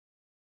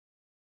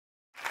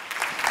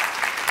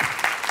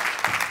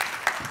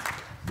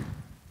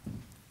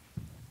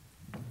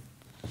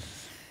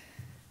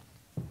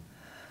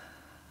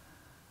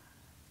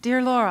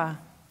Dear Laura,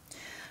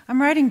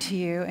 I'm writing to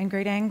you in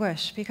great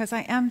anguish because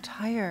I am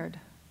tired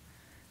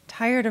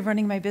of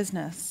running my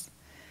business.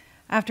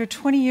 After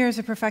 20 years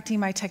of perfecting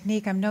my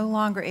technique, I'm no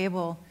longer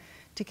able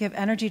to give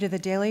energy to the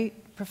daily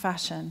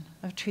profession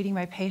of treating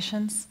my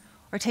patients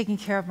or taking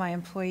care of my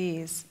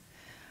employees.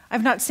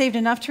 I've not saved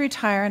enough to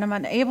retire, and I'm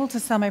unable to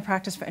sell my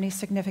practice for any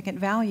significant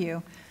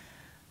value.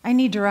 I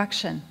need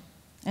direction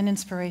and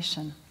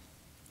inspiration.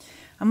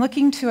 I'm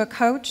looking to a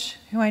coach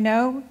who I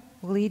know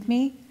will lead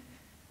me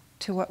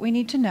to what we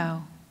need to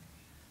know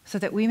so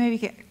that we may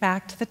get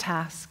back to the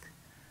task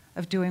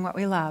of doing what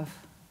we love,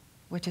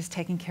 which is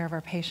taking care of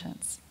our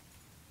patients.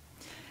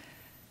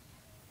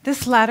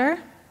 This letter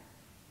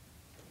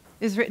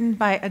is written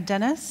by a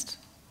dentist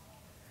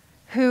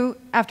who,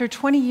 after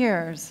 20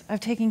 years of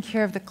taking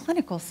care of the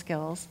clinical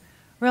skills,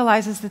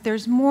 realizes that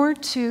there's more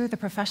to the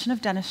profession of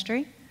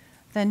dentistry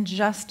than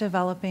just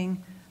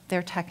developing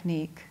their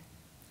technique.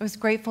 I was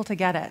grateful to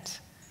get it.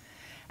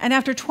 And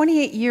after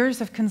 28 years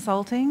of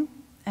consulting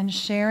and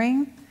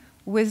sharing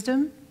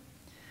wisdom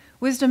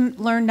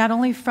learned not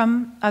only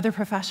from other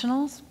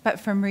professionals, but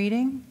from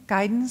reading,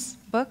 guidance,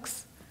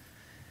 books,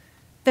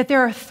 that there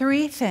are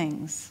three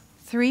things,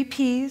 3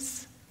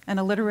 Ps,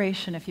 and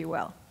alliteration, if you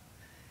will,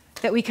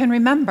 that we can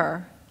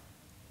remember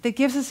that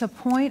gives us a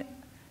point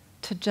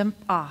to jump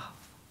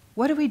off.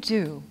 What do we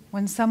do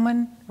when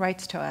someone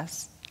writes to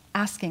us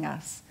asking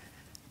us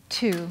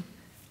to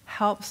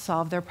help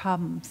solve their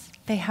problems?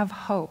 They have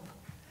hope.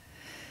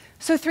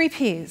 So 3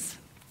 Ps.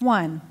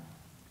 1,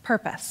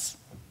 purpose.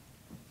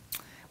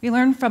 We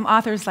learn from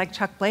authors like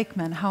Chuck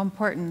Blakeman how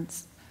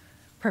important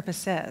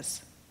purpose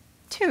is.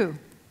 2,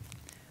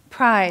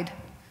 pride.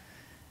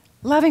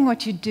 Loving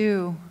what you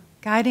do,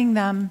 guiding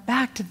them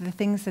back to the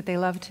things that they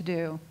love to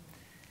do.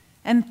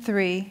 And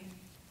 3,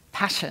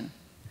 passion.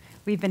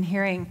 We've been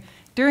hearing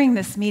during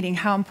this meeting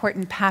how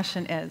important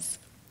passion is.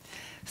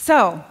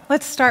 So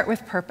let's start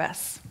with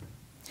purpose.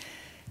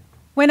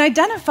 When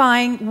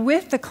identifying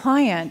with the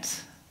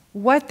client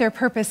what their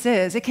purpose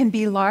is, it can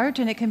be large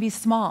and it can be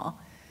small.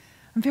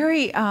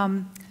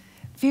 I'm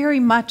very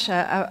much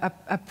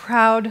a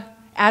proud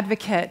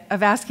advocate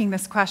of asking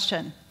this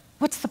question: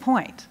 what's the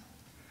point?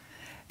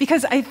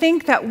 Because I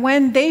think that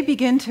when they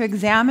begin to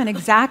examine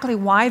exactly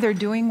why they're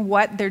doing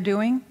what they're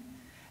doing,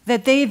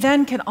 that they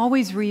then can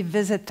always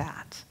revisit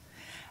that.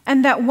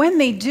 And that when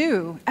they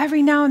do,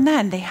 every now and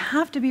then, they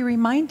have to be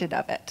reminded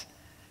of it.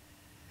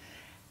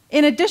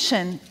 In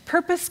addition,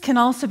 purpose can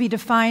also be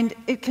defined,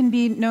 it can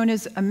be known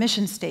as a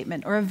mission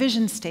statement or a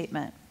vision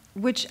statement,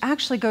 which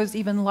actually goes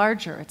even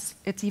larger.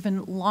 It's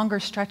even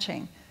longer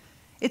stretching.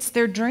 It's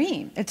their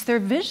dream, it's their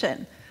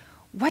vision.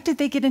 What did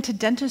they get into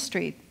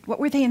dentistry? What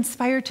were they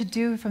inspired to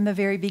do from the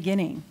very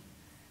beginning?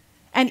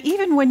 And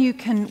even when you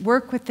can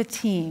work with the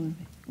team,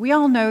 we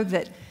all know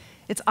that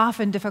it's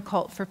often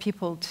difficult for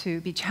people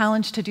to be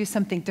challenged to do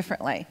something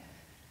differently.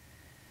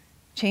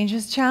 Change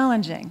is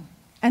challenging.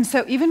 And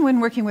so even when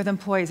working with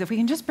employees, if we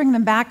can just bring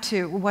them back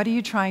to, what are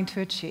you trying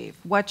to achieve?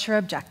 What's your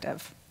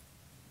objective?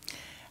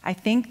 I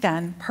think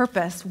then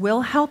purpose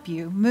will help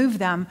you move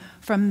them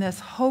from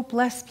this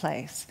hopeless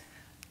place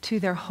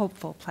to their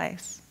hopeful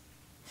place.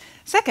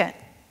 Second,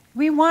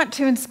 we want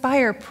to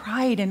inspire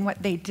pride in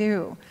what they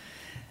do.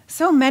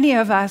 So many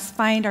of us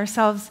find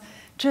ourselves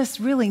just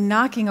really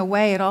knocking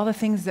away at all the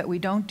things that we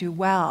don't do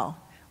well.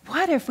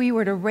 What if we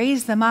were to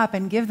raise them up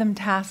and give them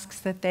tasks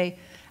that they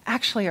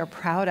actually are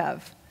proud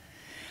of?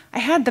 I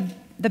had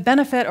the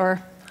benefit,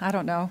 or I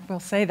don't know, we'll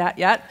say that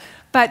yet,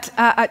 but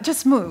I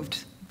just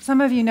moved.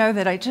 Some of you know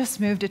that I just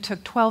moved. It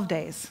took 12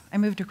 days. I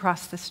moved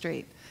across the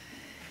street.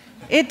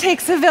 It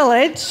takes a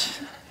village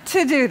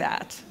to do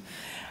that.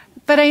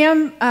 But I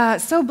am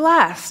so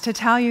blessed to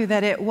tell you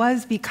that it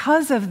was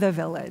because of the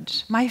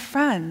village, my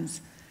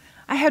friends.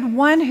 I had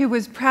one who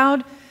was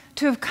proud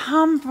to have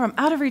come from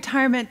out of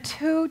retirement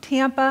to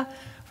Tampa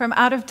from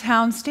out of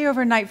town, stay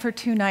overnight for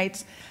 2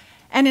 nights,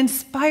 and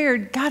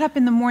inspired, got up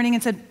in the morning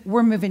and said,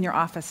 "We're moving your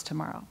office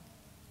tomorrow."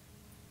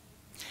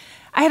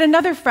 I had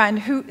another friend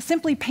who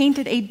simply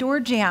painted a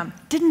door jamb.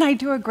 Didn't I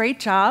do a great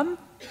job?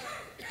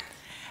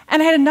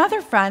 And I had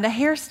another friend, a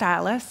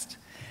hairstylist,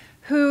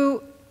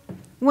 who,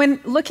 when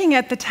looking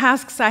at the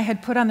tasks I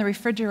had put on the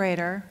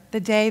refrigerator the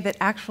day that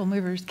actual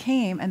movers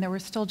came and there were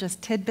still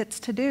just tidbits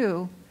to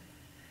do,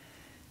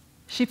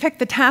 she picked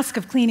the task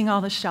of cleaning all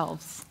the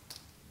shelves.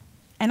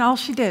 And all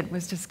she did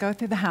was just go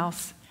through the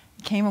house,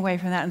 came away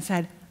from that and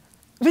said,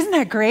 "Isn't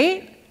that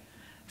great?"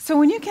 So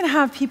when you can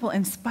have people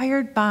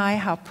inspired by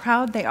how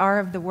proud they are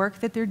of the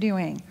work that they're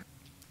doing,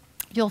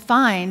 you'll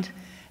find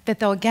that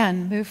they'll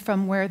again move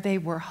from where they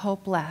were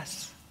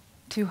hopeless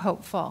to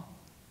hopeful.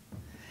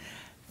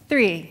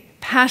 3,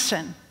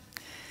 passion.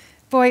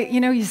 Boy,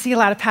 you know, you see a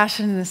lot of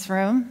passion in this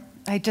room.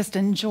 I just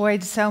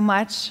enjoyed so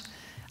much,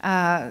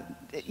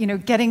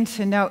 getting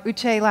to know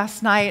Uche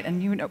last night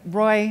and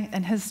Roy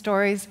and his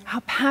stories,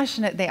 how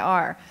passionate they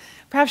are.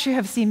 Perhaps you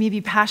have seen me be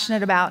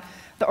passionate about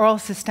the oral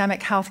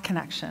systemic health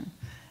connection,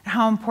 and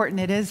how important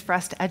it is for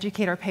us to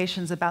educate our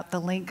patients about the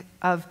link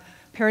of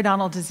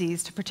periodontal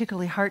disease to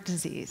particularly heart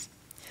disease.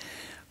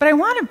 But I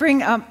want to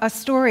bring a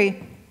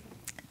story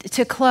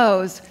to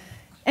close,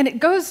 and it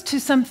goes to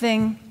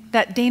something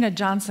that Dana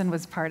Johnson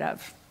was part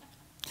of.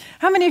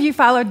 How many of you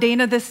followed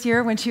Dana this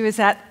year when she was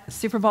at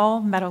Super Bowl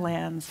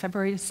Meadowlands,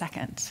 February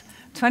 2nd,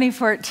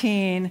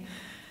 2014?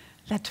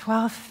 The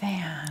 12th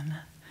fan.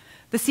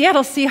 The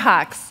Seattle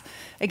Seahawks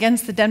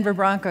against the Denver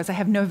Broncos. I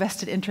have no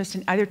vested interest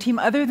in either team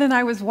other than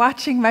I was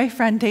watching my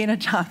friend Dana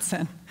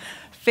Johnson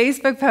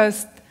Facebook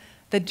post,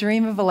 the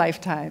dream of a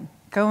lifetime,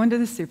 going to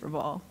the Super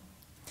Bowl.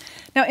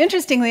 Now,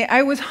 interestingly,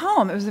 I was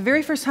home. It was the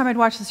very first time I'd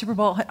watched the Super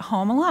Bowl at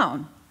home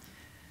alone.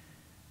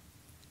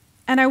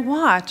 And I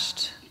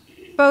watched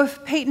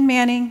both Peyton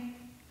Manning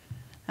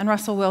and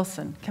Russell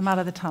Wilson come out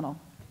of the tunnel.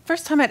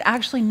 First time I'd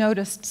actually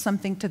noticed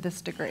something to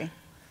this degree.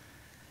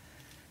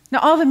 Now,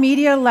 all the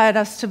media led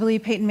us to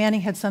believe Peyton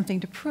Manning had something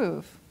to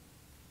prove.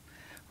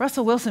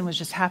 Russell Wilson was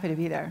just happy to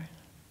be there,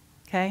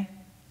 okay?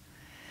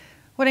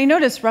 What I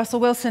noticed, Russell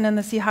Wilson and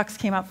the Seahawks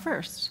came out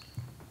first.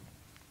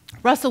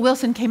 Russell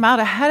Wilson came out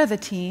ahead of the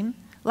team,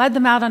 led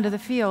them out onto the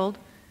field,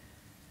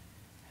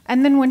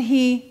 and then when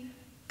he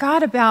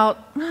got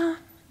about,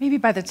 maybe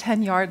by the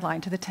 10-yard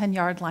line, to the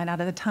 10-yard line out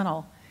of the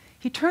tunnel,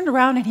 he turned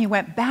around and he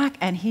went back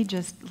and he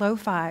just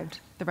low-fived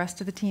the rest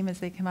of the team as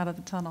they came out of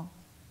the tunnel.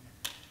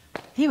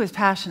 He was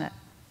passionate.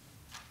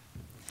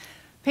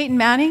 Peyton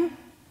Manning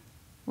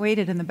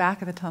waited in the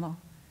back of the tunnel,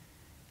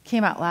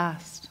 came out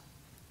last.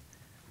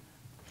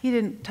 He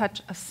didn't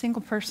touch a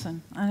single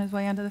person on his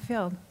way onto the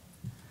field.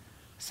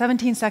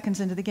 17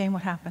 seconds into the game,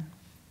 what happened?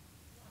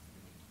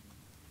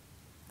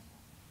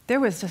 There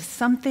was just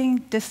something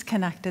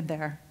disconnected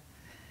there.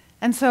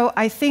 And so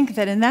I think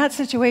that in that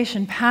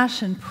situation,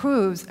 passion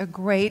proves a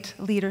great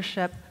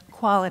leadership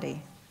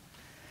quality.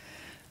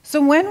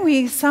 So when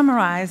we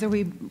summarize, or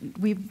we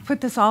put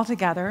this all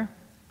together,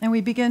 and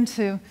we begin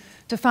to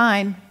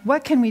define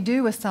what can we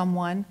do with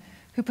someone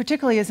who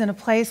particularly is in a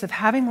place of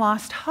having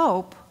lost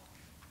hope,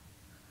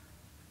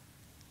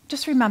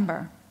 just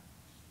remember,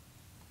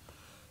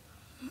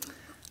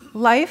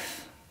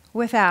 life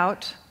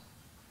without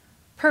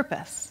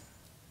purpose,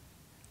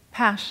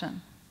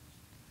 passion,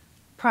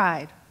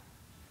 pride,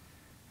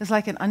 is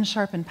like an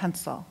unsharpened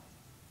pencil.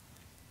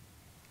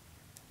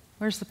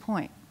 Where's the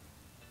point?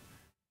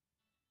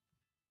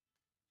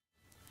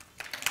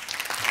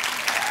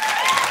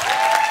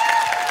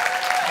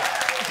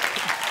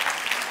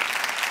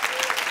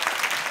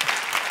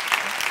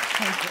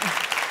 Thank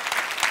you.